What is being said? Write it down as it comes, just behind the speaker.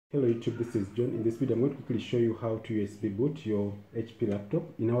Hello YouTube, this is John. In this video, I'm going to quickly show you how to USB boot your HP laptop.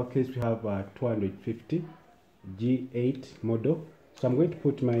 In our case, we have a 250 G8 model. So I'm going to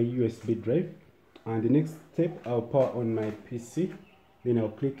put my USB drive, and the next step, I'll power on my PC. Then I'll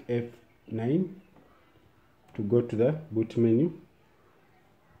click F9 to go to the boot menu.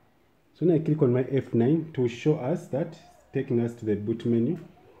 So now I click on my F9 to show us that, taking us to the boot menu.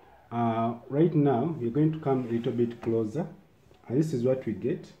 Right now, we're going to come a little bit closer, and this is what we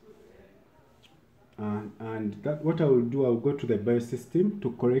get. What I will do, I'll go to the BIOS system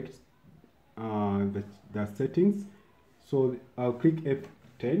to correct the settings. So I'll click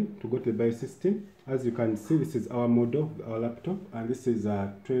F10 to go to the BIOS system. As you can see, this is our model, our laptop, and this is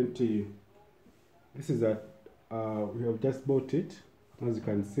a we have just bought it. As you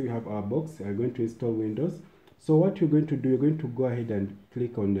can see, we have our box. We are going to install Windows. So what you're going to do, you're going to go ahead and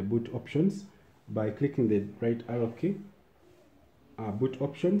click on the boot options by clicking the right arrow key, boot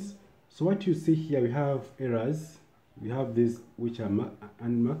options. So what you see here, we have errors. We have these which are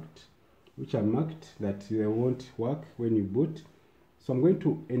unmarked, which are marked that they won't work when you boot. So I'm going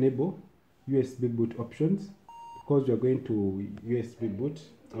to enable USB boot options because we are going to USB boot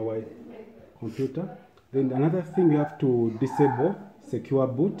our computer. Then another thing, we have to disable secure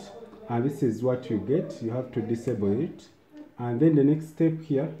boot, and this is what you get. You have to disable it. And then the next step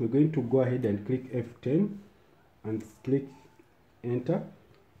here, we're going to go ahead and click F10 and click enter.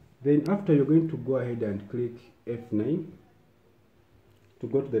 Then after, you're going to go ahead and click F9 to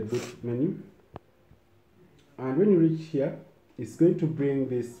go to the boot menu. And when you reach here, it's going to bring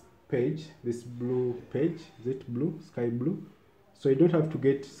this page, this blue page. Is it blue? Sky blue. So you don't have to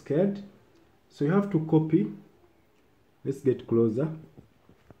get scared. So you have to copy. Let's get closer.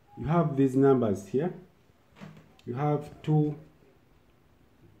 You have these numbers here. You have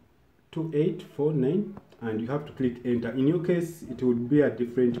 2849. And you have to click enter. In your case, it would be a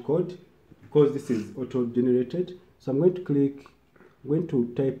different code because this is auto generated. So I'm going to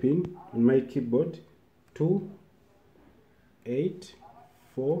type in on my keyboard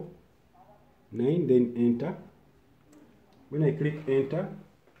 2849, then enter. When I click enter,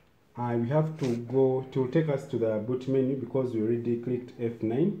 we have to go to take us to the boot menu because we already clicked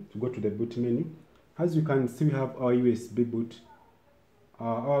F9 to go to the boot menu. As you can see, we have our USB boot,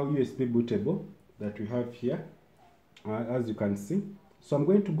 our USB bootable that we have here, as you can see. So I'm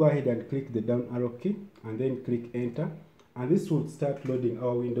going to go ahead and click the down arrow key and then click enter, and this will start loading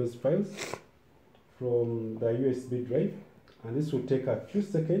our Windows files from the USB drive, and this will take a few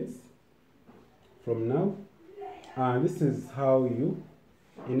seconds from now. And this is how you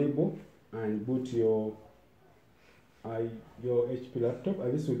enable and boot your HP laptop,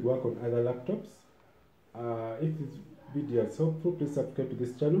 and this would work on other laptops. If this video is helpful, please subscribe to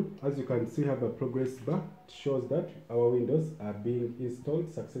this channel. As you can see, have a progress bar. It shows that our Windows are being installed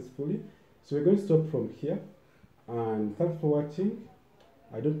successfully. So we're going to stop from here, and thanks for watching.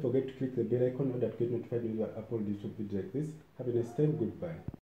 Don't forget to click the bell icon so that you get notified when I upload YouTube video like this. Have a nice time. Goodbye.